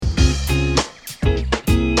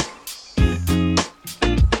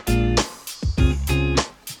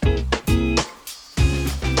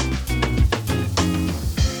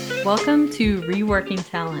to Reworking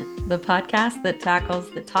Talent, the podcast that tackles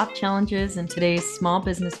the top challenges in today's small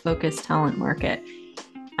business focused talent market.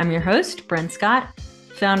 I'm your host, Brent Scott,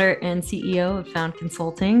 founder and CEO of Found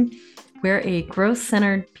Consulting. We're a growth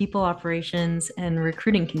centered people operations and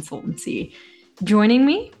recruiting consultancy. Joining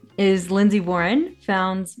me is Lindsay Warren,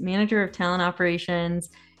 Found's manager of talent operations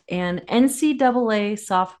and NCAA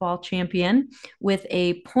softball champion with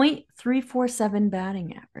a .347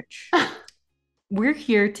 batting average. We're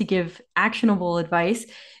here to give actionable advice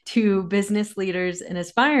to business leaders and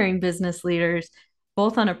aspiring business leaders,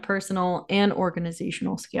 both on a personal and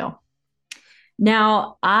organizational scale.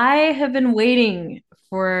 Now, I have been waiting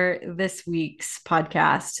for this week's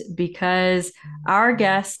podcast because our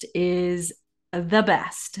guest is the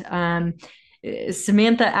best.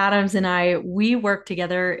 Samantha Adams and I, we worked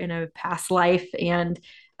together in a past life, and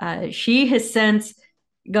she has since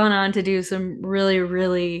gone on to do some really,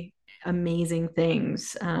 really amazing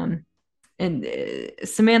things. And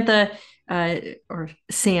Samantha, or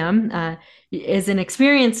Sam, is an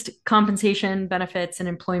experienced compensation, benefits, and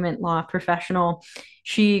employment law professional.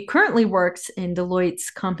 She currently works in Deloitte's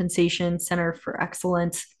Compensation Center for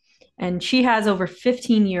Excellence, and she has over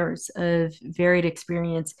 15 years of varied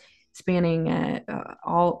experience spanning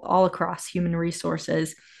all across human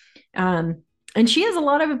resources. And she has a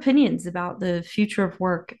lot of opinions about the future of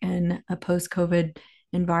work in a post-COVID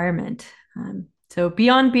environment. So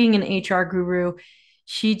beyond being an HR guru,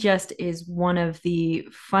 she just is one of the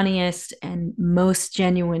funniest and most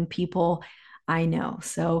genuine people I know.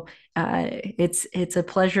 So it's a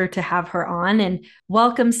pleasure to have her on. And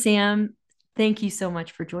welcome, Sam. Thank you so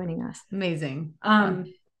much for joining us. Amazing.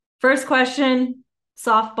 First question,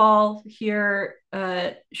 softball here.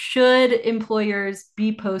 Should employers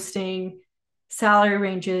be posting salary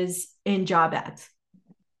ranges in job ads?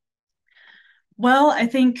 Well, I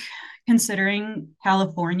think considering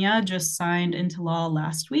California just signed into law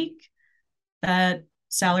last week that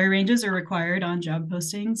salary ranges are required on job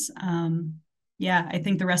postings. I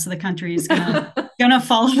think the rest of the country is gonna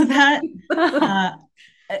follow that.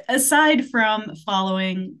 Aside from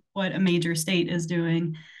following what a major state is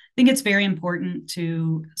doing, I think it's very important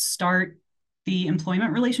to start the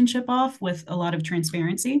employment relationship off with a lot of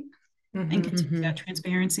transparency and continue that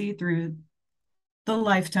transparency through the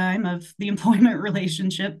lifetime of the employment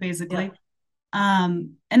relationship, basically. Yeah.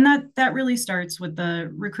 And that really starts with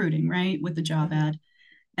the recruiting, right? With the job ad.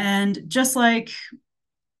 And just like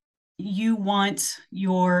you want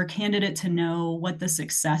your candidate to know what the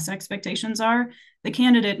success expectations are, the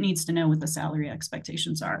candidate needs to know what the salary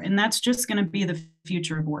expectations are. And that's just going to be the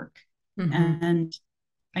future of work. And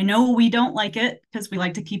I know we don't like it because we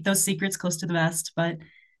like to keep those secrets close to the vest, but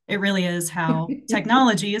it really is how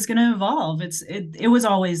technology is going to evolve. It was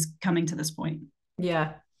always coming to this point.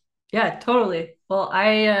 Yeah, totally. Well,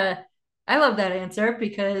 I love that answer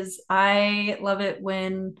because I love it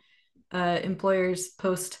when employers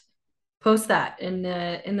post that in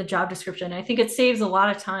the job description. I think it saves a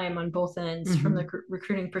lot of time on both ends from the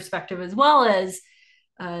recruiting perspective as well as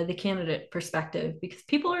the candidate perspective, because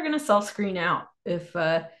people are going to self-screen out if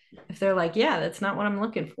they're like, yeah, that's not what I'm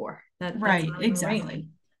looking for. Right, exactly.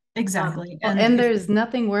 Exactly. And there's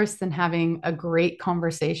nothing worse than having a great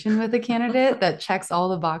conversation with a candidate that checks all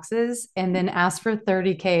the boxes and then asks for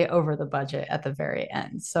 30K over the budget at the very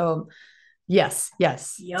end. So yes,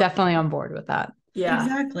 definitely on board with that. Yeah,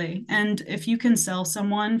 exactly. And if you can sell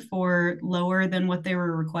someone for lower than what they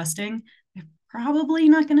were requesting, they're probably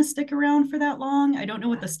not going to stick around for that long. I don't know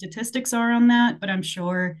what the statistics are on that, but I'm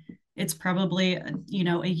sure it's probably, a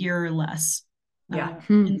year or less.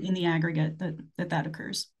 In the aggregate that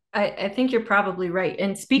occurs. I think you're probably right.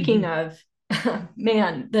 And speaking of,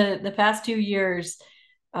 man, the past 2 years,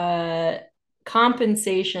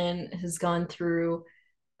 compensation has gone through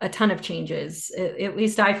a ton of changes. At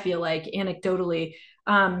least I feel like anecdotally.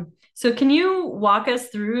 So can you walk us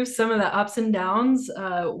through some of the ups and downs?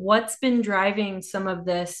 What's been driving some of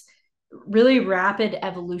this really rapid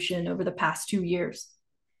evolution over the past 2 years?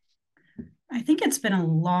 I think it's been a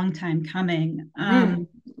long time coming.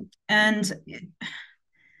 And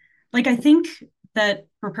I think that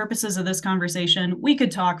for purposes of this conversation, we could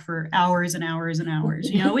talk for hours and hours and hours.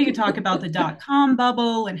 We could talk about the dot-com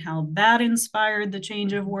bubble and how that inspired the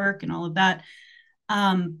change of work and all of that.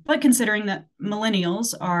 But considering that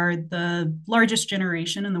millennials are the largest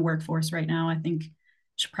generation in the workforce right now, I think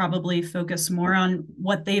should probably focus more on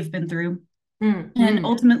what they've been through. And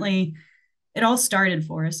ultimately, it all started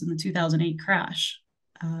for us in the 2008 crash.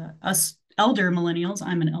 Us elder millennials,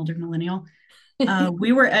 I'm an elder millennial,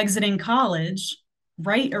 we were exiting college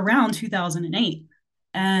right around 2008.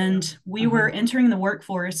 And we were entering the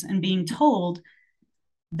workforce and being told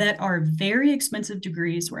that our very expensive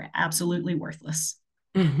degrees were absolutely worthless.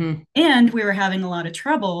 Mm-hmm. And we were having a lot of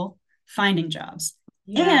trouble finding jobs.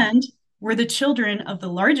 Yeah. And we're the children of the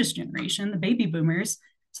largest generation, the baby boomers.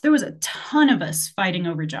 So there was a ton of us fighting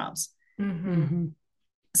over jobs. Mm-hmm.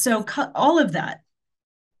 So all of that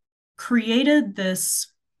created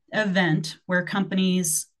this event where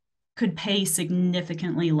companies could pay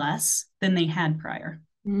significantly less than they had prior.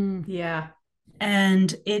 Yeah.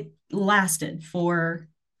 And it lasted for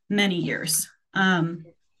many years.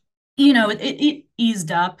 It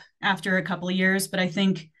eased up after a couple of years, but I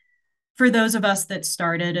think for those of us that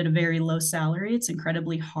started at a very low salary, it's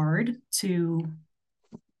incredibly hard to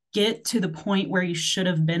get to the point where you should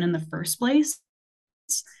have been in the first place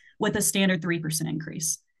with a standard 3%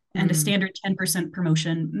 increase and a standard 10%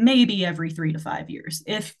 promotion, maybe every 3 to 5 years,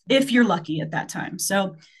 if you're lucky at that time.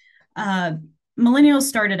 So millennials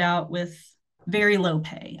started out with very low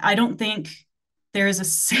pay. I don't think there is a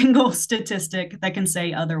single statistic that can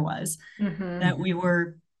say otherwise, that we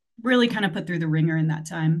were really kind of put through the ringer in that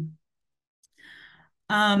time.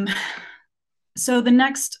 So the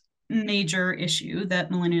next major issue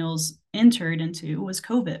that millennials entered into was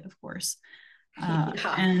COVID, of course.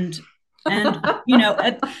 And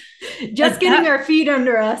just getting our feet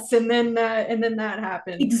under us, and then that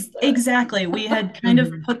happened. Exactly. We had kind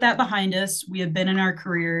of put that behind us. We had been in our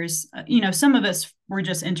careers. Some of us were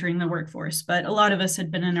just entering the workforce, but a lot of us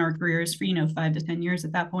had been in our careers for 5 to 10 years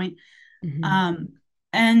at that point.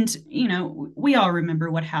 And we all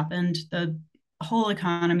remember what happened. The whole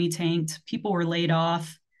economy tanked. People were laid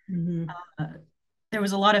off. There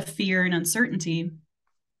was a lot of fear and uncertainty.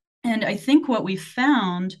 And I think what we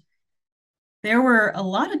found, there were a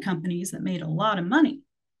lot of companies that made a lot of money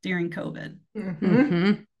during COVID.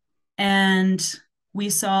 And we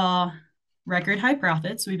saw record high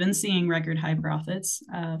profits. We've been seeing record high profits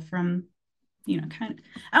from, kind of,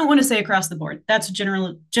 I don't want to say across the board. That's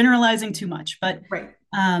generalizing too much, but right.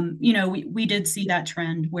 We did see that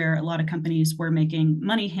trend where a lot of companies were making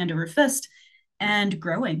money hand over fist and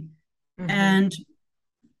growing. And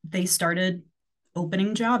they started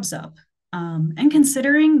opening jobs up. And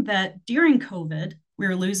considering that during COVID, we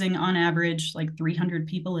were losing on average like 300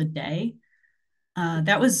 people a day,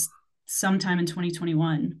 that was sometime in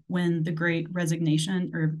 2021 when the Great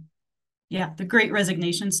Resignation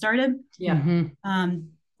started. Yeah.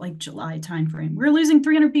 Like July timeframe. We were losing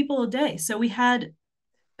 300 people a day. So we had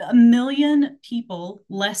 1 million people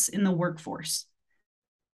less in the workforce.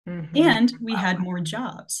 And we had more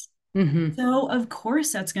jobs. So of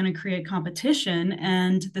course that's going to create competition,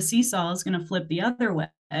 and the seesaw is going to flip the other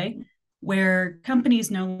way, where companies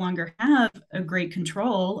no longer have a great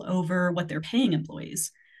control over what they're paying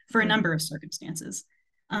employees for a number of circumstances.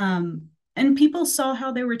 And people saw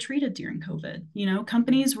how they were treated during COVID.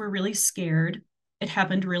 Companies were really scared. It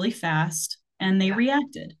happened really fast, and they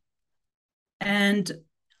reacted. And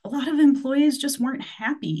a lot of employees just weren't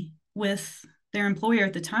happy with their employer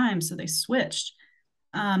at the time, so they switched.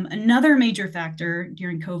 Another major factor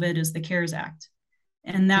during COVID is the CARES Act.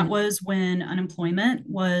 And that was when unemployment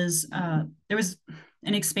was, there was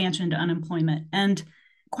an expansion to unemployment. And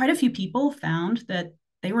quite a few people found that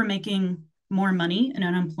they were making more money in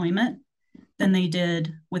unemployment than they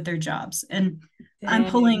did with their jobs. And I'm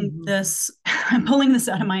pulling this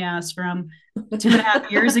out of my ass from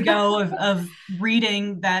 2.5 years ago of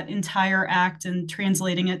reading that entire act and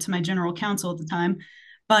translating it to my general counsel at the time.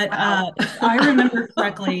 But if I remember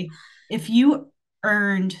correctly, if you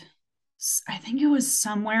earned, I think it was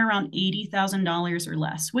somewhere around $80,000 or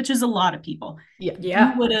less, which is a lot of people. You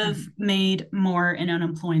would have made more in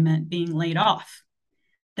unemployment being laid off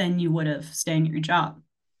than you would have staying at your job.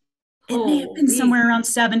 It may have been somewhere around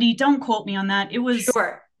 70. Don't quote me on that. It was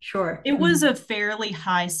sure. It was a fairly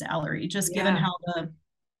high salary, just given how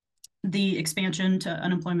the expansion to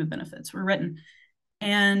unemployment benefits were written.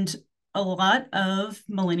 And a lot of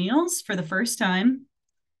millennials, for the first time,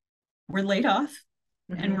 were laid off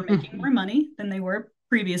and were making more money than they were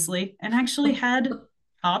previously, and actually had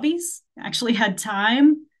hobbies, actually had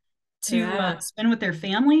time to spend with their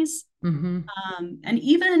families. And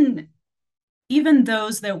even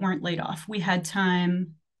those that weren't laid off, we had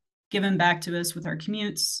time given back to us with our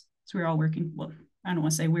commutes. So we were all working, well, I don't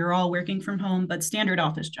want to say we were all working from home, but standard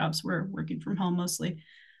office jobs were working from home mostly.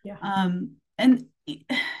 And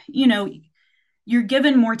you're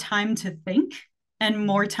given more time to think and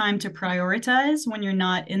more time to prioritize when you're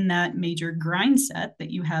not in that major grind set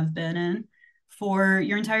that you have been in for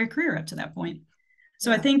your entire career up to that point.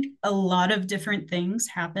 So I think a lot of different things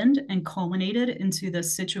happened and culminated into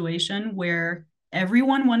this situation where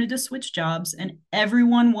everyone wanted to switch jobs and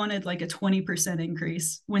everyone wanted like a 20%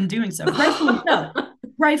 increase when doing so. Rightfully so.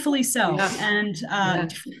 rightfully so. Yeah. And,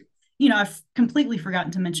 Yeah. I've completely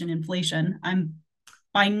forgotten to mention inflation. I'm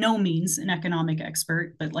by no means an economic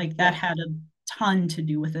expert, but like that had a ton to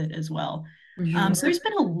do with it as well. So there's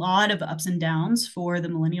been a lot of ups and downs for the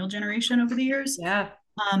millennial generation over the years. Yeah.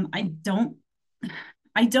 I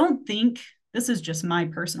don't think, this is just my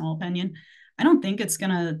personal opinion, I don't think it's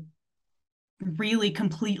going to really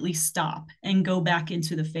completely stop and go back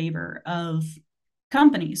into the favor of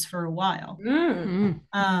companies for a while.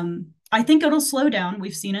 I think it'll slow down.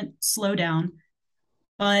 We've seen it slow down,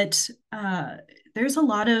 but there's a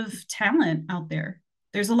lot of talent out there.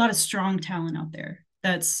 There's a lot of strong talent out there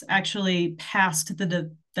that's actually past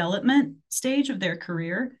the development stage of their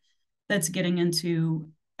career that's getting into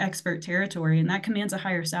expert territory, and that commands a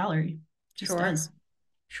higher salary. Just does.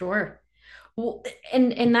 Sure. Well,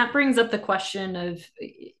 and that brings up the question of,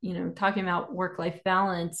 talking about work-life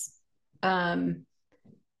balance.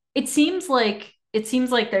 It seems like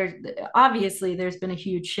there's been a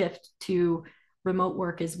huge shift to remote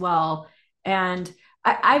work as well. And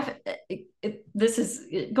this is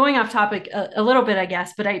going off topic a little bit, I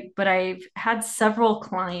guess, but I've had several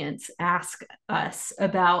clients ask us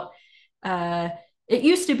about, it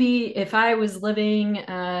used to be if I was living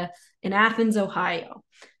in Athens, Ohio,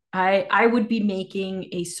 I would be making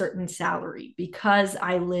a certain salary because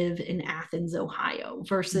I live in Athens, Ohio,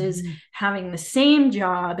 versus having the same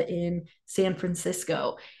job in San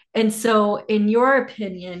Francisco. And so, in your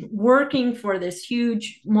opinion, working for this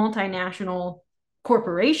huge multinational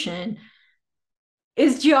corporation,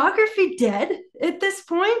 is geography dead at this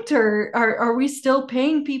point, or are we still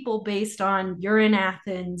paying people based on you're in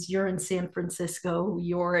Athens, you're in San Francisco,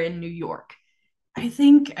 you're in New York? I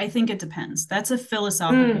think it depends. That's a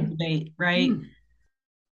philosophical debate, right?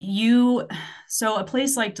 So a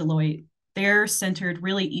place like Deloitte, they're centered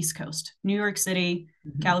really East Coast, New York City,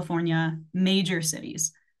 California, major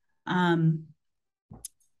cities.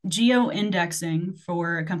 Geo-indexing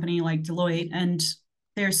for a company like Deloitte, and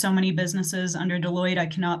there's so many businesses under Deloitte, I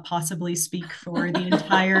cannot possibly speak for the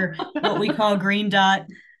entire what we call green dot.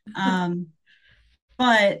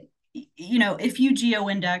 But if you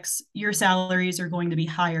geo-index, your salaries are going to be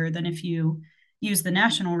higher than if you use the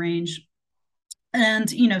national range. And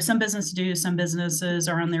some businesses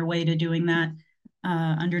are on their way to doing that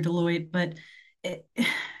under Deloitte, but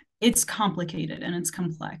it's complicated and it's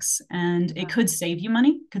complex, and it could save you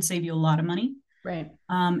money, could save you a lot of money. Right.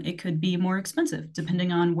 It could be more expensive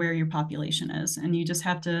depending on where your population is, and you just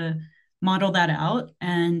have to model that out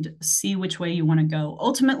and see which way you want to go.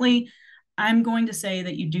 Ultimately, I'm going to say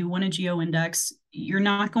that you do want to geo-index. You're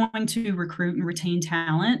not going to recruit and retain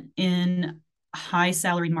talent in high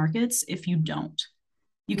salaried markets if you don't.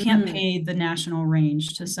 You can't pay the national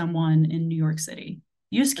range to someone in New York City.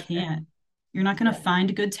 You just can't. You're not going to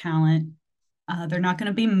find good talent. They're not going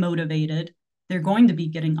to be motivated. They're going to be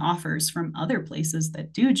getting offers from other places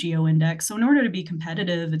that do geo-index. So in order to be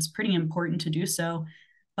competitive, it's pretty important to do so.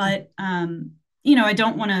 But I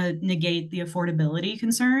don't want to negate the affordability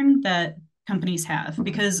concern that companies have,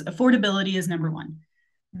 because affordability is number one.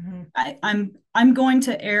 I'm going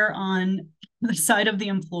to err on the side of the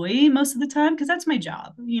employee most of the time because that's my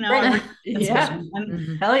job. Right.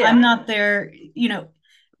 I'm not there.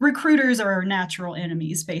 Recruiters are our natural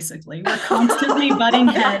enemies. Basically, we're constantly butting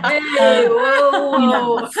heads.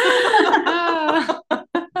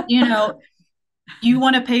 You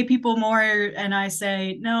want to pay people more, and I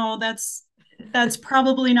say no. That's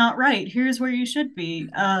probably not right. Here's where you should be.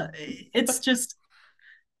 It's just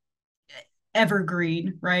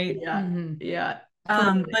evergreen, right? Yeah.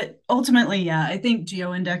 But ultimately, I think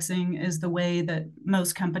geo-indexing is the way that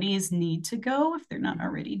most companies need to go if they're not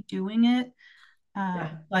already doing it.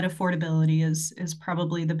 But affordability is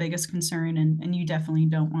probably the biggest concern, and you definitely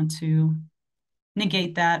don't want to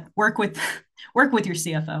negate that. Work with your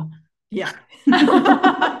CFO. Yeah.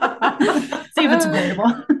 See if it's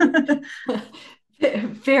avoidable.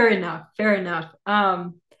 Fair enough.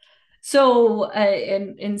 So,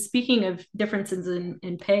 and speaking of differences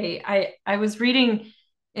in pay, I was reading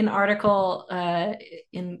an article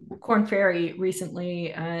in Corn Ferry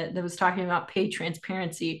recently that was talking about pay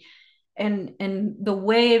transparency, and the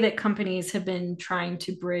way that companies have been trying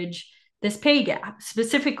to bridge this pay gap.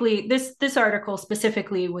 Specifically, this article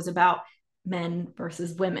specifically was about men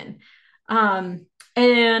versus women.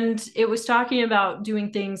 And it was talking about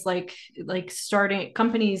doing things like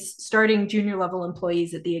companies starting junior level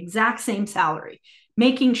employees at the exact same salary,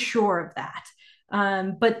 making sure of that.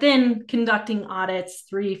 But then conducting audits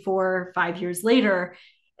 3, 4, 5 years later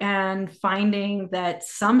and finding that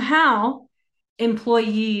somehow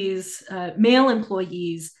male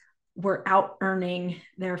employees were out earning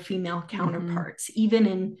their female counterparts, even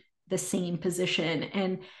in the same position.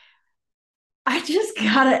 And I just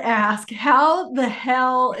gotta ask, how the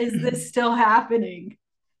hell is this still happening?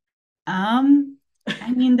 I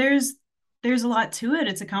mean, there's a lot to it.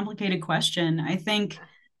 It's a complicated question. I think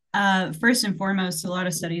first and foremost, a lot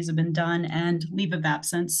of studies have been done, and leave of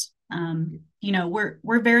absence.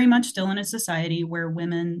 We're very much still in a society where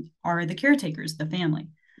women are the caretakers, the family.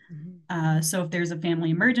 So if there's a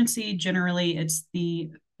family emergency, generally it's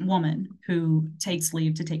the woman who takes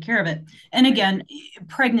leave to take care of it. And again,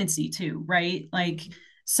 pregnancy too, right? Like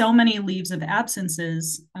so many leaves of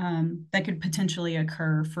absences that could potentially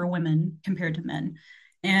occur for women compared to men.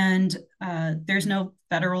 And there's no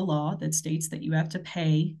federal law that states that you have to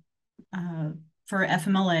pay for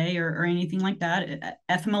FMLA or anything like that.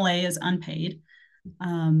 FMLA is unpaid.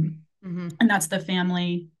 And that's the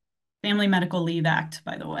Family Medical Leave Act,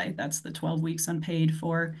 by the way. That's the 12 weeks unpaid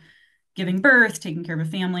for giving birth, taking care of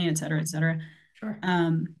a family, et cetera, et cetera. Sure.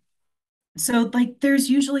 So like there's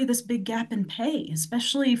usually this big gap in pay,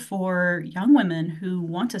 especially for young women who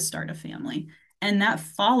want to start a family. And that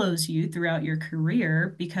follows you throughout your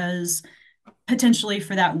career because potentially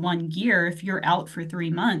for that 1 year, if you're out for 3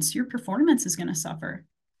 months, your performance is going to suffer.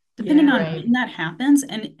 Depending on when that happens.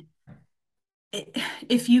 And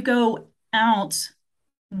if you go out,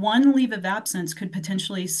 one leave of absence could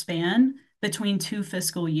potentially span between 2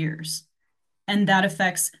 fiscal years. And that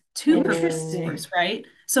affects two performers, right?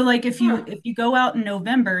 So like if you go out in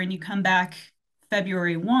November and you come back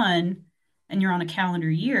February 1 and you're on a calendar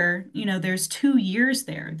year, there's 2 years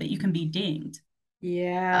there that you can be dinged.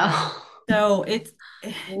 Yeah. So it's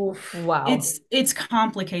Wow. it's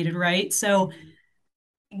complicated, right? So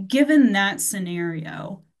given that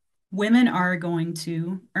scenario, women are going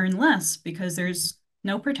to earn less because there's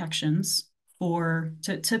no protections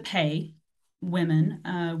to pay women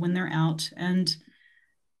when they're out. And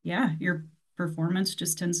yeah, your performance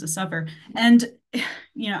just tends to suffer. And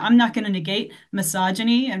I'm not going to negate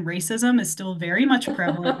misogyny and racism is still very much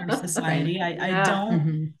prevalent in our society. I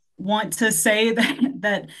don't want to say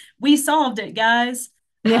that we solved it, guys.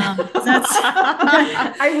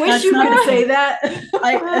 I wish you could say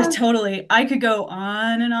that. Totally. I could go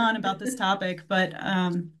on and on about this topic, but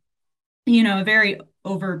a very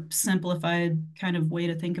oversimplified kind of way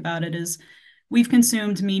to think about it is we've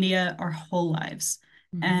consumed media our whole lives,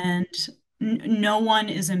 and no one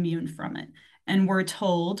is immune from it. And we're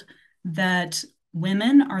told that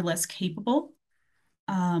women are less capable,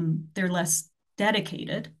 they're less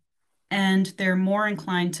dedicated, and they're more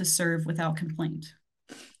inclined to serve without complaint.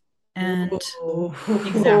 And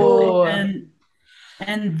exactly.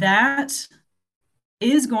 And that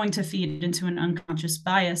is going to feed into an unconscious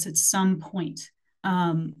bias at some point.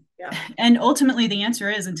 And ultimately, the answer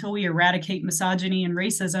is until we eradicate misogyny and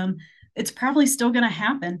racism, it's probably still going to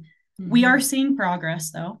happen. We are seeing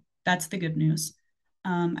progress, though. That's the good news.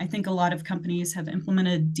 I think a lot of companies have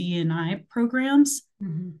implemented D&I programs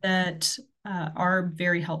that are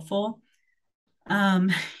very helpful.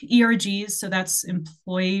 ERGs, so that's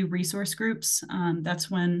employee resource groups.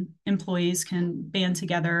 That's when employees can band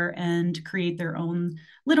together and create their own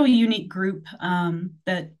little unique group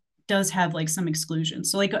that does have like some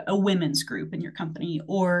exclusions. So like a women's group in your company,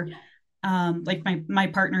 or like my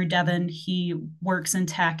partner Devin, he works in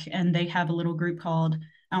tech and they have a little group called,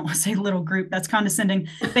 I don't want to say little group, that's condescending.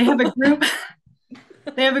 They have a group,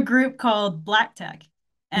 they have a group called Black Tech.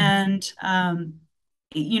 And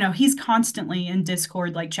he's constantly in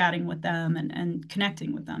Discord, like chatting with them and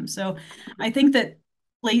connecting with them. So I think that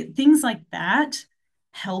like things like that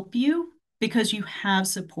help you because you have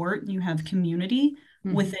support and you have community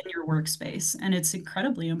within your workspace. And it's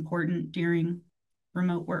incredibly important during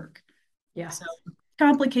remote work. Yeah. So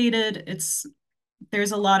complicated.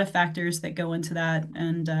 There's a lot of factors that go into that.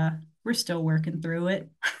 And we're still working through it.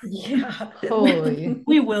 Yeah. Totally.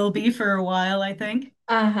 We will be for a while, I think.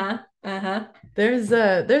 There's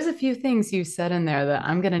a few things you said in there that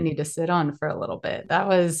I'm gonna need to sit on for a little bit. That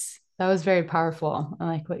was very powerful. I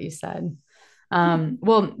like what you said.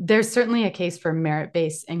 Well, there's certainly a case for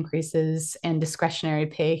merit-based increases and discretionary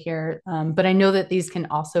pay here, but I know that these can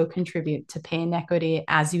also contribute to pay inequity,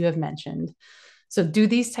 as you have mentioned. So, do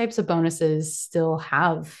these types of bonuses still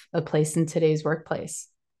have a place in today's workplace?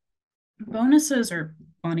 Bonuses are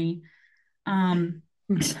funny.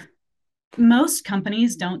 Most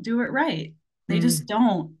companies don't do it right. They just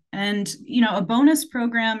don't. And, a bonus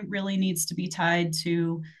program really needs to be tied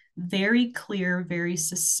to very clear, very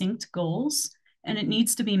succinct goals, and it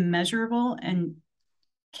needs to be measurable and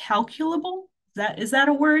calculable. Is that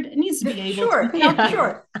a word? It needs to be able to be calculated.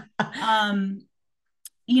 Sure.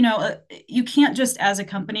 you can't just as a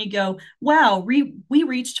company go, wow, we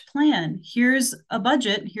reached plan. Here's a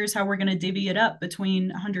budget. Here's how we're going to divvy it up between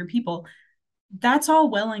 100 people. That's all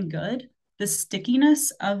well and good. The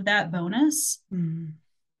stickiness of that bonus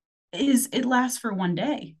is it lasts for one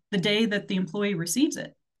day, the day that the employee receives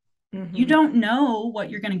it. You don't know what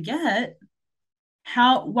you're going to get.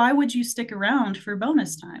 Why would you stick around for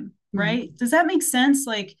bonus time, right? Does that make sense?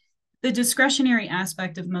 Like the discretionary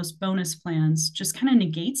aspect of most bonus plans just kind of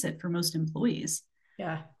negates it for most employees.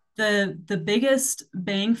 Yeah. The biggest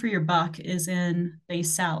bang for your buck is in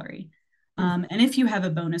base salary. And if you have a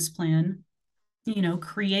bonus plan,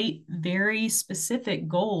 create very specific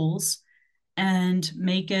goals and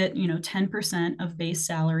make it, 10% of base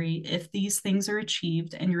salary. If these things are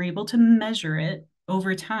achieved and you're able to measure it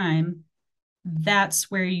over time,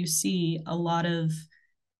 that's where you see a lot of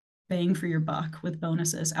bang for your buck with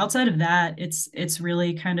bonuses. Outside of that, it's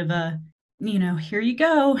really kind of a, here you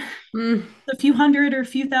go, a few hundred or a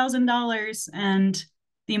few $1,000s, and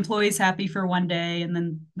the employee's happy for one day, and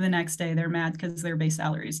then the next day they're mad because their base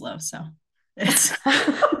salary is low. So it's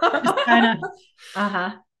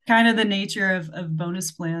kind of the nature of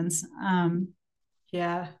bonus plans.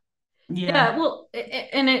 Yeah. Well,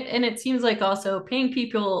 it seems like also paying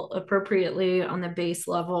people appropriately on the base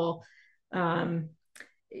level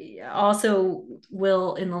also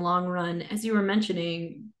will, in the long run, as you were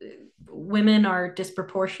mentioning, women are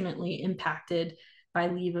disproportionately impacted by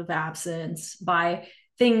leave of absence, by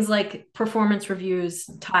things like performance reviews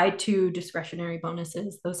tied to discretionary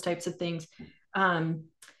bonuses, those types of things.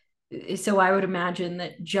 So I would imagine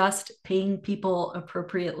that just paying people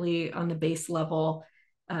appropriately on the base level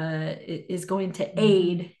is going to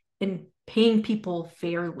aid in paying people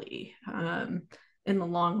fairly in the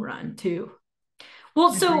long run too.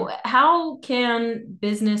 Well, so how can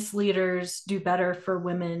business leaders do better for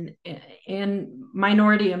women and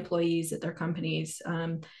minority employees at their companies?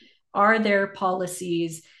 Are there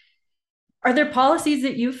policies? Are there policies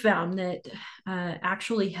that you've found that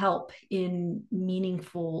actually help in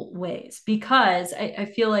meaningful ways? Because I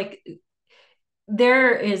feel like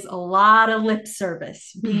there is a lot of lip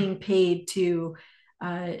service being paid to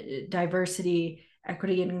diversity,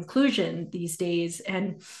 equity, and inclusion these days.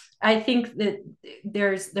 And I think that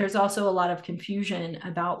there's also a lot of confusion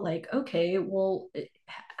about like, okay, well,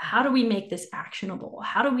 how do we make this actionable?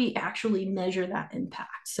 How do we actually measure that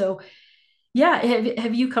impact? So yeah,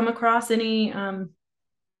 have you come across any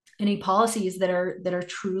policies that are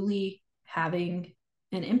truly having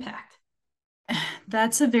an impact?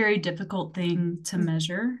 That's a very difficult thing to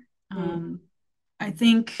measure. I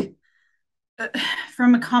think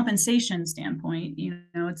from a compensation standpoint,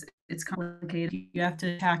 it's complicated. You have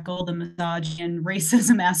to tackle the misogyny and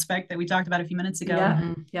racism aspect that we talked about a few minutes ago.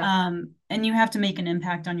 And you have to make an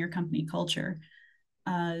impact on your company culture.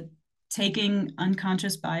 Taking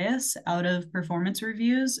unconscious bias out of performance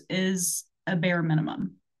reviews is a bare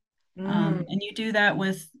minimum. And you do that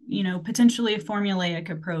with, potentially a formulaic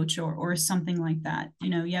approach or something like that.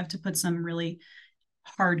 You have to put some really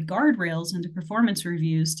hard guardrails into performance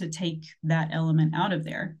reviews to take that element out of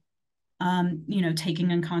there.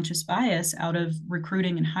 Taking unconscious bias out of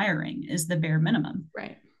recruiting and hiring is the bare minimum.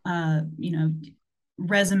 Right.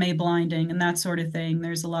 Resume blinding and that sort of thing.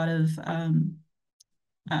 There's a lot of,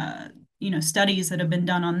 studies that have been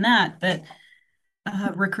done on that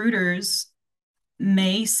recruiters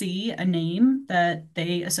may see a name that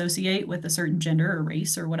they associate with a certain gender or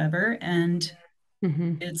race or whatever, and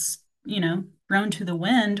it's thrown to the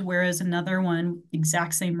wind, whereas another one,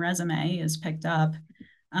 exact same resume, is picked up.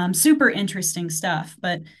 Super interesting stuff,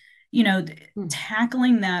 but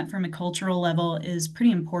tackling that from a cultural level is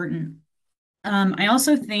pretty important. I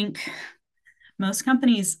also think most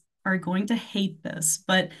companies are going to hate this,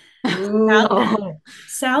 but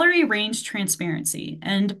salary range transparency.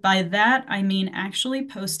 And by that, I mean actually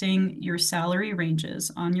posting your salary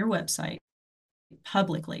ranges on your website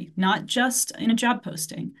publicly, not just in a job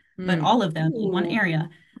posting, but all of them in one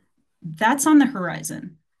area. That's on the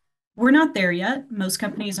horizon. We're not there yet. Most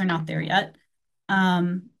companies are not there yet.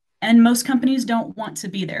 And most companies don't want to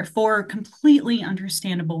be there for completely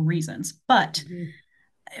understandable reasons. But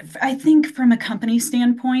I think from a company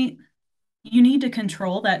standpoint, you need to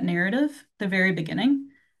control that narrative the very beginning.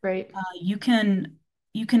 Right. You can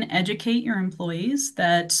educate your employees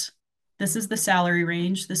that this is the salary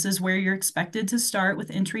range. This is where you're expected to start with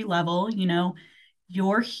entry level.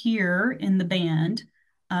 You're here in the band.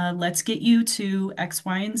 Let's get you to X,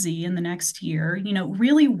 Y, and Z in the next year.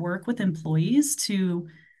 Really work with employees to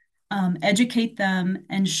educate them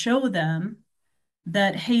and show them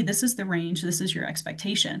that, hey, this is the range. This is your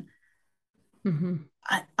expectation.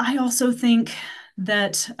 I also think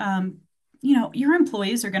that your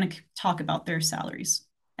employees are going to talk about their salaries.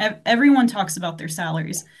 Everyone talks about their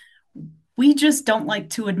salaries. We just don't like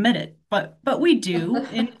to admit it, but we do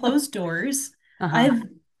in closed doors. I've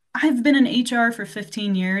I've been in HR for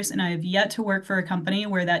 15 years and I have yet to work for a company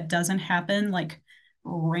where that doesn't happen like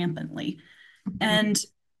rampantly. And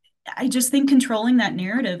I just think controlling that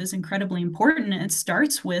narrative is incredibly important. And it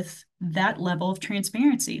starts with that level of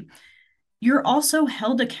transparency. You're also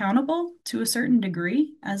held accountable to a certain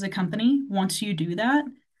degree as a company once you do that.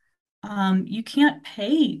 You can't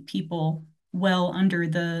pay people well under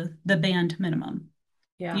the band minimum.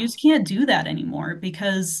 Yeah. You just can't do that anymore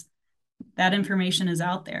because that information is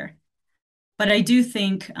out there. But I do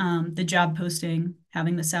think the job posting,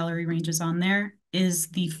 having the salary ranges on there, is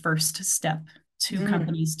the first step to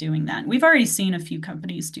companies doing that. We've already seen a few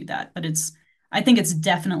companies do that, but I think it's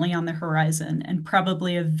definitely on the horizon and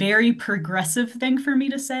probably a very progressive thing for me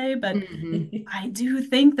to say, but I do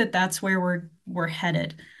think that that's where we're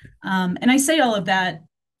headed. And I say all of that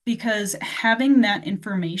because having that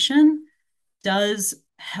information does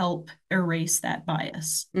help erase that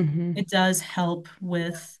bias. It does help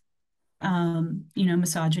with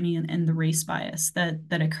misogyny and the race bias that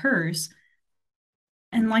occurs.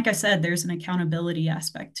 And like I said, there's an accountability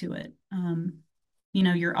aspect to it.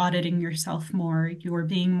 You're auditing yourself more, you're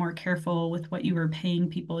being more careful with what you are paying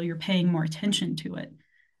people, you're paying more attention to it.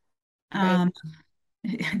 Right.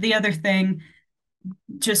 The other thing,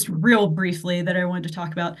 just real briefly, that I wanted to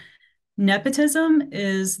talk about, nepotism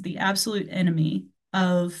is the absolute enemy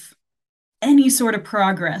of any sort of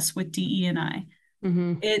progress with DE&I.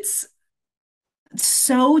 It's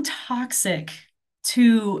so toxic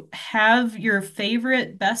to have your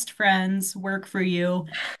favorite best friends work for you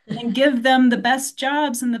and give them the best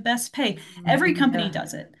jobs and the best pay. Every company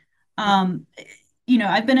does it.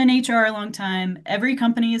 I've been in HR a long time. Every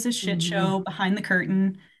company is a shit show behind the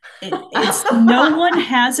curtain. It's no one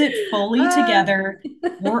has it fully together.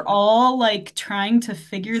 We're all like trying to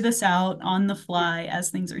figure this out on the fly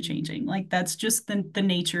as things are changing. Like that's just the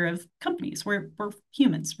nature of companies. We're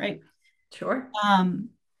humans, right? Sure.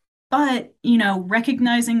 But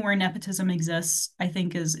recognizing where nepotism exists, I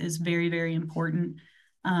think is very, very important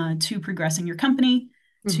to progressing your company,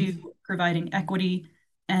 to providing equity,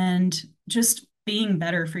 and just being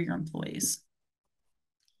better for your employees.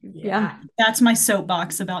 Yeah. That's my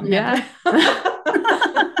soapbox about nepotism.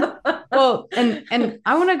 Well, and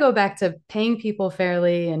I want to go back to paying people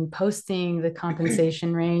fairly and posting the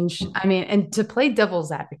compensation range. I mean, and to play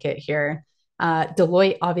devil's advocate here,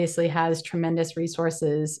 Deloitte obviously has tremendous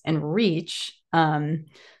resources and reach.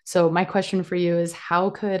 So my question for you is, how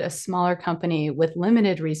could a smaller company with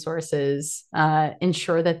limited resources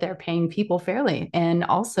ensure that they're paying people fairly and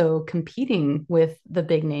also competing with the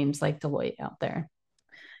big names like Deloitte out there?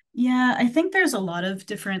 Yeah, I think there's a lot of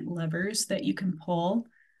different levers that you can pull.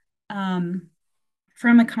 From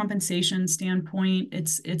a compensation standpoint,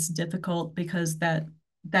 it's difficult because that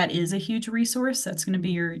is a huge resource. That's going to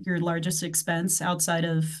be your largest expense outside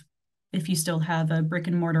of if you still have a brick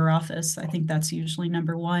and mortar office. I think that's usually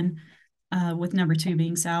number one, with number two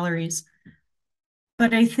being salaries.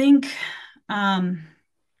 But I think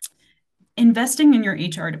investing in your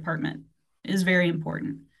HR department is very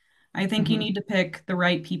important. I think you need to pick the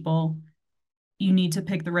right people. You need to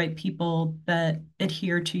pick the right people that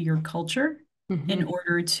adhere to your culture in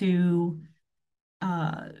order to,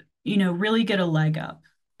 really get a leg up.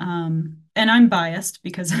 And I'm biased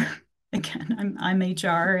because, again, I'm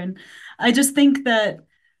HR, and I just think that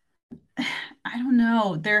I don't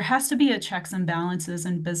know. There has to be a checks and balances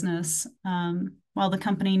in business. While the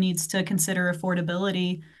company needs to consider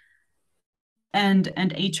affordability, and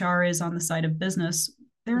HR is on the side of business,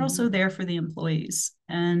 they're also there for the employees.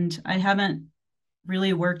 And I haven't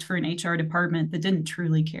really worked for an HR department that didn't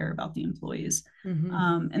truly care about the employees.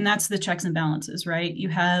 And that's the checks and balances, right? You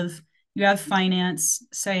have finance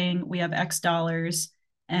saying we have X dollars,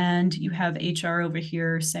 and you have HR over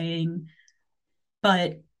here saying,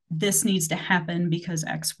 but this needs to happen because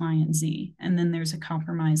X, Y, and Z. And then there's a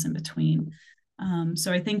compromise in between.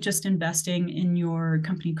 So I think just investing in your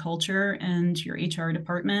company culture and your HR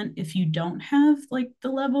department, if you don't have like the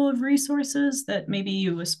level of resources that maybe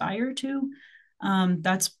you aspire to,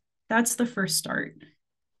 that's the first start.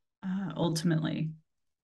 Ultimately,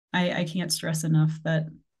 I can't stress enough that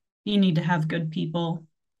you need to have good people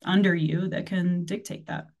under you that can dictate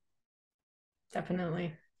that.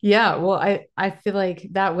 Definitely. Yeah, well, I feel like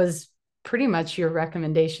that was pretty much your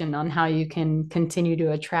recommendation on how you can continue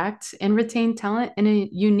to attract and retain talent in a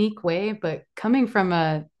unique way. But coming from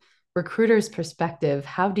a recruiter's perspective,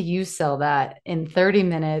 how do you sell that in 30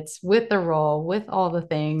 minutes with the role, with all the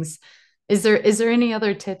things? Is there any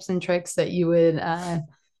other tips and tricks that you would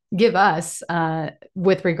give us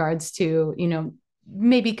with regards to,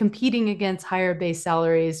 maybe competing against higher base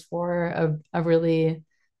salaries for a really,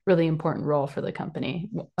 really important role for the company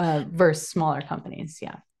versus smaller companies?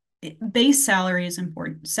 Yeah. Base salary is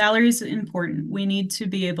important. Salary is important. We need to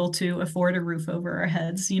be able to afford a roof over our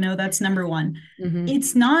heads. That's number one. Mm-hmm.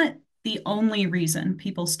 It's not the only reason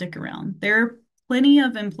people stick around. There are plenty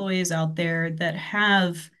of employees out there that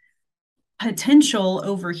have potential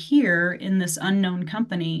over here in this unknown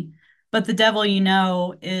company, but the devil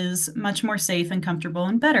is much more safe and comfortable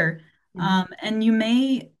and better. And you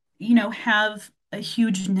may, have a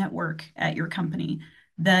huge network at your company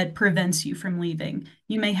that prevents you from leaving.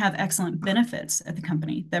 You may have excellent benefits at the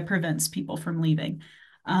company that prevents people from leaving.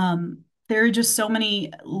 There are just so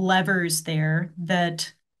many levers there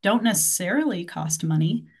that don't necessarily cost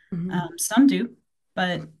money. Some do,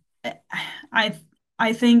 but I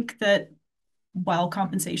I think that while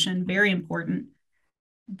compensation very important,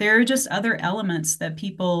 there are just other elements that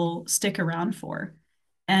people stick around for.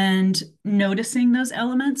 And noticing those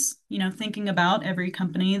elements, thinking about every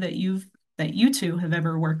company that you two have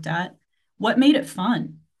ever worked at, what made it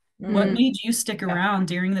fun? What made you stick around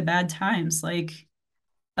during the bad times? Like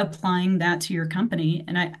applying that to your company.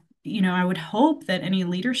 And I would hope that any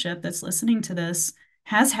leadership that's listening to this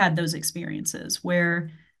has had those experiences where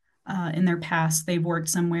in their past they've worked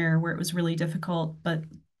somewhere where it was really difficult, but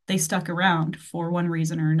they stuck around for one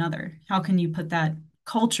reason or another. How can you put that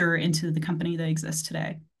culture into the company that exists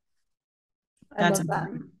today? That's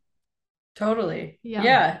important. Totally. Yeah.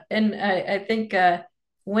 Yeah. And I think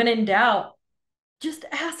when in doubt, just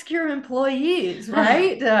ask your employees,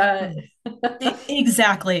 right?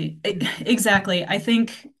 Exactly. Exactly. I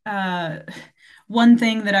think one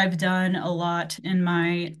thing that I've done a lot in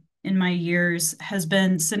my years has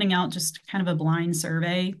been sending out just kind of a blind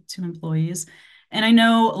survey to employees. And I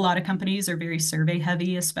know a lot of companies are very survey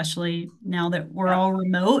heavy, especially now that we're all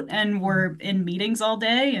remote and we're in meetings all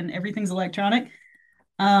day and everything's electronic.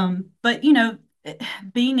 But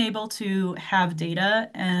being able to have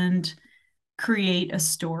data and create a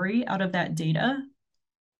story out of that data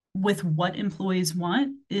with what employees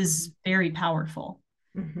want is very powerful.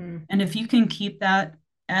 And if you can keep that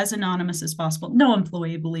as anonymous as possible, no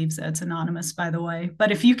employee believes that it's anonymous, by the way,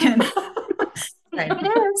 but if you can, Right.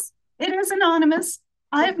 it is anonymous.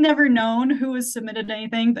 I've never known who has submitted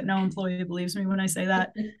anything, but no employee believes me when I say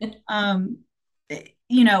that.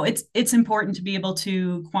 It's important to be able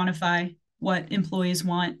to quantify what employees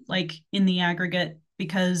want, like in the aggregate,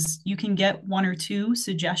 because you can get one or two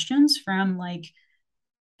suggestions from like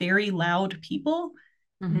very loud people,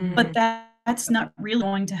 but that's not really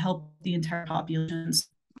going to help the entire populations.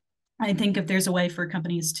 I think if there's a way for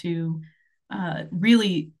companies to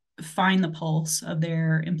really find the pulse of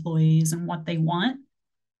their employees and what they want,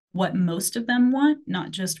 what most of them want, not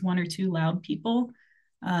just one or two loud people,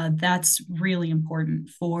 that's really important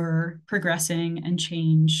for progressing and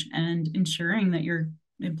change and ensuring that your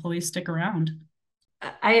employees stick around.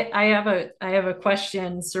 I have a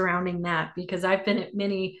question surrounding that because I've been at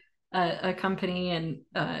many a company and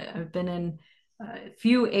I've been in a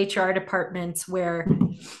few HR departments where,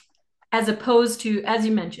 as opposed to, as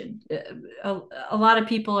you mentioned, a lot of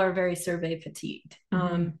people are very survey fatigued.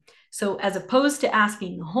 So as opposed to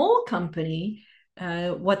asking the whole company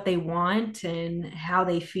what they want and how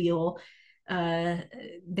they feel,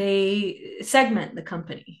 they segment the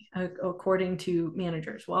company according to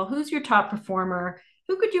managers. Well, who's your top performer?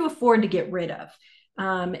 Who could you afford to get rid of?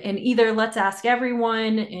 And either let's ask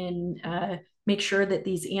everyone and make sure that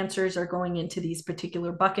these answers are going into these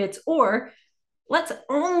particular buckets, or let's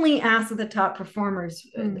only ask the top performers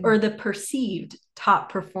or the perceived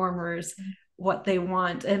top performers what they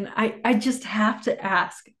want. And I just have to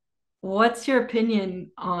ask, what's your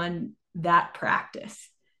opinion on that practice?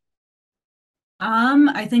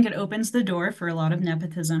 I think it opens the door for a lot of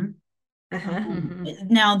nepotism.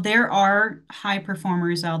 Now, there are high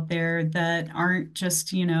performers out there that aren't just,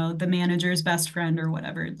 the manager's best friend or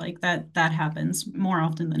whatever. Like that happens more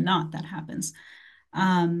often than not, that happens.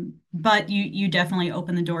 But you definitely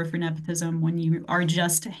open the door for nepotism when you are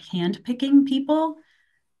just handpicking people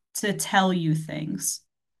to tell you things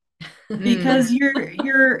because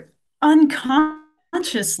you're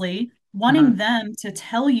unconsciously wanting them to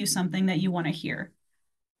tell you something that you want to hear.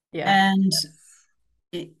 Yeah. And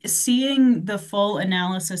seeing the full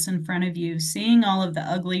analysis in front of you, seeing all of the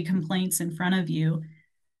ugly complaints in front of you,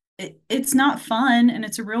 it's not fun and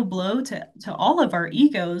it's a real blow to all of our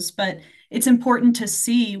egos, but it's important to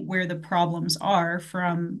see where the problems are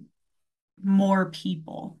from more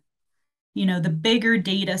people. the bigger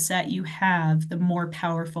data set you have, the more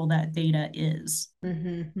powerful that data is.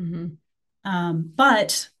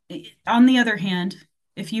 But on the other hand,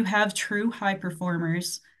 if you have true high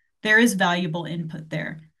performers, there is valuable input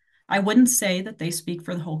there. I wouldn't say that they speak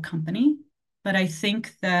for the whole company, but I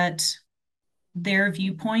think that their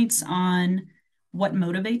viewpoints on what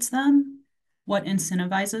motivates them, what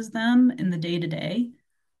incentivizes them in the day to day,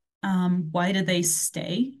 why do they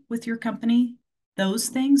stay with your company? Those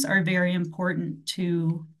things are very important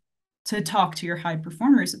to talk to your high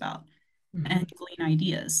performers about and glean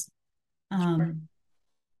ideas. Sure.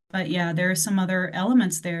 But yeah, there are some other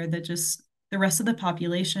elements there that just the rest of the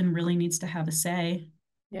population really needs to have a say.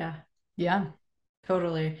 Yeah, Yeah.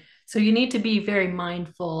 totally. So you need to be very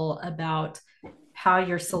mindful about how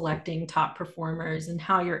you're selecting top performers and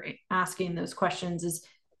how you're asking those questions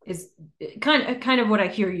is kind of what I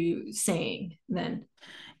hear you saying then.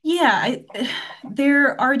 Yeah,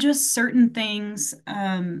 there are just certain things,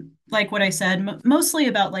 like what I said, mostly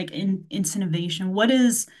about like incentivation. What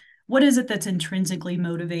is it that's intrinsically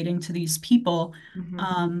motivating to these people?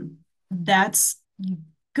 Mm-hmm. That's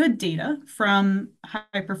good data from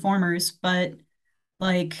high performers, but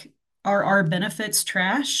like, are our benefits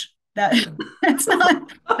trash? That's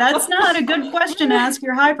not a good question to ask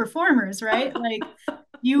your high performers, right? Like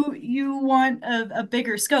you want a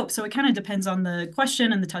bigger scope. So it kind of depends on the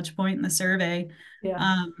question and the touch point and the survey. Yeah.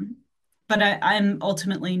 Um, but I'm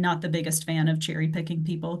ultimately not the biggest fan of cherry picking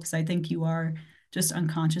people because I think you are just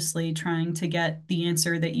unconsciously trying to get the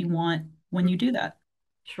answer that you want when you do that.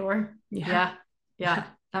 Sure. Yeah. Yeah. Yeah.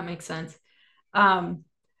 That makes sense. Um,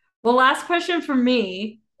 well, last question for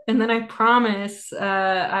me, and then I promise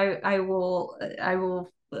I will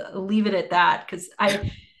leave it at that because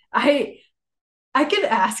I I could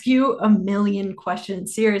ask you a million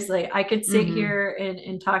questions. Seriously, I could sit here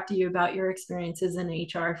and talk to you about your experiences in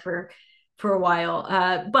HR for a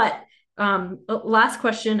while. But last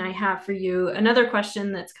question I have for you. Another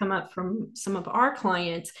question that's come up from some of our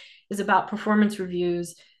clients is about performance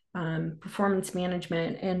reviews, performance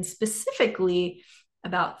management, and specifically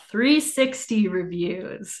about 360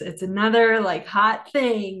 reviews. It's another like hot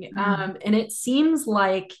thing, and it seems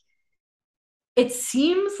like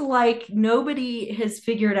nobody has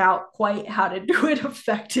figured out quite how to do it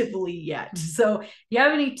effectively yet. So, do you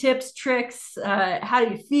have any tips, tricks? How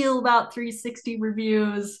do you feel about 360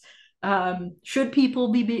 reviews? Should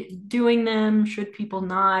people be doing them? Should people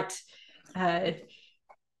not? Uh,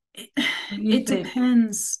 what do you It think?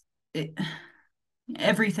 depends.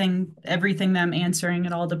 Everything that I'm answering,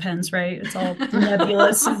 it all depends, right? It's all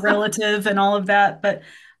nebulous and relative and all of that. But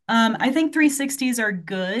I think 360s are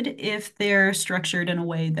good if they're structured in a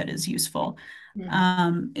way that is useful.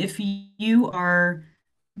 If you are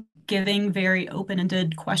giving very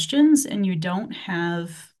open-ended questions and you don't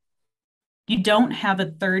have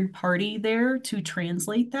a third party there to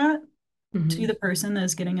translate that to the person that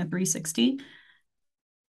is getting a 360,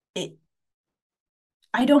 it,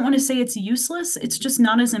 I don't want to say it's useless. It's just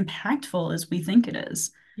not as impactful as we think it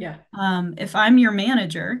is. Yeah. If I'm your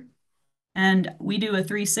manager and we do a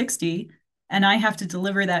 360 and I have to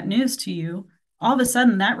deliver that news to you, all of a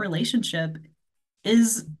sudden that relationship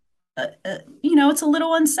is, it's a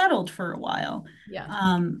little unsettled for a while.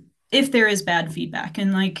 Yeah. If there is bad feedback,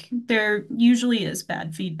 and like there usually is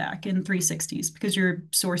bad feedback in 360s because you're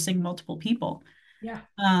sourcing multiple people. Yeah.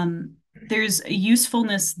 There's a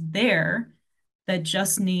usefulness there that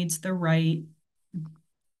just needs the right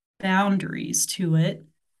boundaries to it.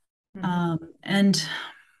 And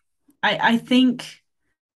I think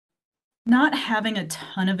not having a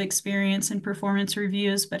ton of experience in performance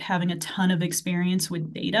reviews, but having a ton of experience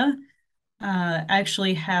with data,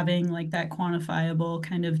 actually having like that quantifiable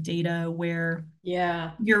kind of data where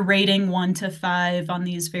Yeah. you're rating 1 to 5 on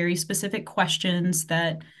these very specific questions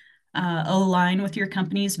that align with your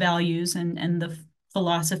company's values and the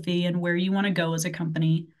philosophy and where you want to go as a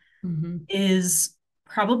company is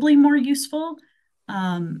probably more useful.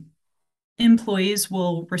 Um, Employees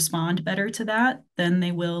will respond better to that than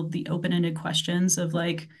they will the open-ended questions of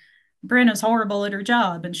like, Brenna's horrible at her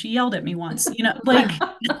job and she yelled at me once. Like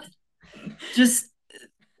just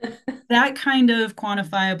that kind of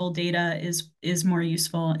quantifiable data is more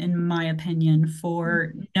useful in my opinion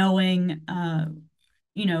for knowing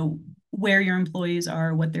where your employees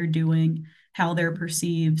are, what they're doing, how they're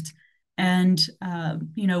perceived, and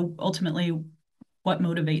ultimately what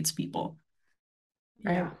motivates people.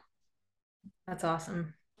 Right. Yeah. That's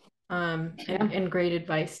awesome. Yeah. And great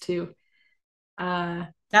advice too.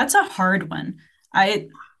 That's a hard one. I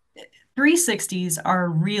 360s are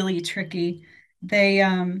really tricky. They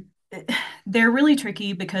they're really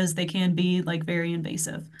tricky because they can be like very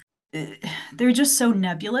invasive. they're just so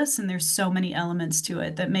nebulous, and there's so many elements to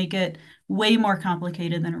it that make it way more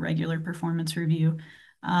complicated than a regular performance review.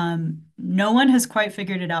 No one has quite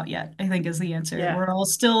figured it out yet, I think is the answer. Yeah. We're all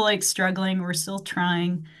still like struggling. We're still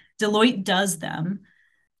trying. Deloitte does them.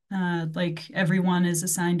 Like everyone is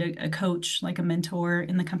assigned a coach, like a mentor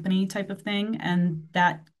in the company type of thing. And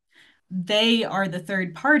that they are the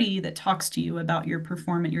third party that talks to you about your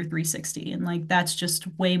performance, your 360. And like that's just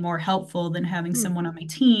way more helpful than having someone on my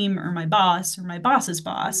team or my boss or my boss's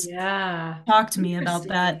boss talk to me about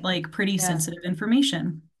that like pretty sensitive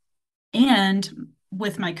information. And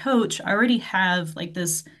with my coach, I already have like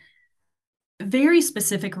this very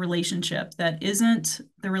specific relationship that isn't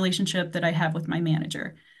the relationship that I have with my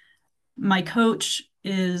manager. My coach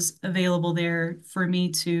is available there for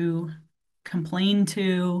me to complain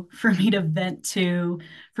to, for me to vent to,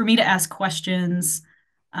 for me to ask questions.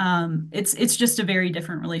 It's just a very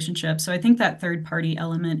different relationship. So I think that third party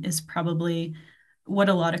element is probably what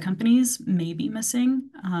a lot of companies may be missing.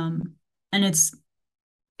 And it's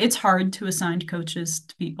hard to assign coaches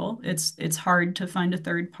to people. It's hard to find a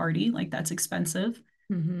third party, like that's expensive.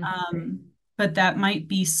 But that might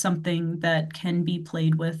be something that can be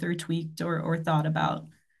played with or tweaked or thought about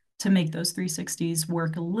to make those 360s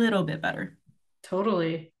work a little bit better.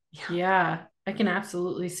 Totally. Yeah, I can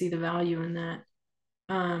absolutely see the value in that.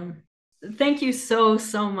 Thank you so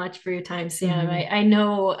much for your time, Sam. I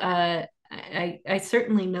know I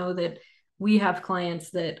certainly know that we have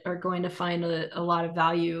clients that are going to find a lot of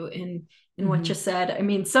value in what you said. I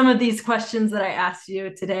mean, some of these questions that I asked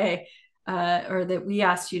you today, or that we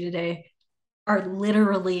asked you today, are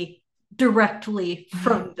literally directly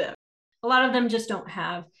from them. A lot of them just don't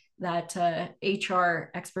have that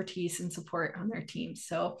HR expertise and support on their team.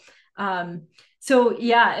 So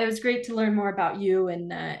yeah, it was great to learn more about you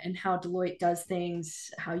and how Deloitte does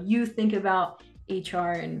things, how you think about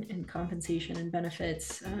HR and compensation and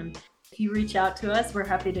benefits. If you reach out to us, we're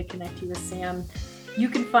happy to connect you with Sam. You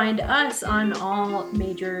can find us on all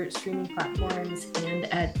major streaming platforms and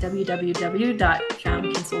at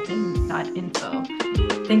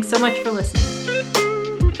www.foundconsulting.info. Thanks so much for listening.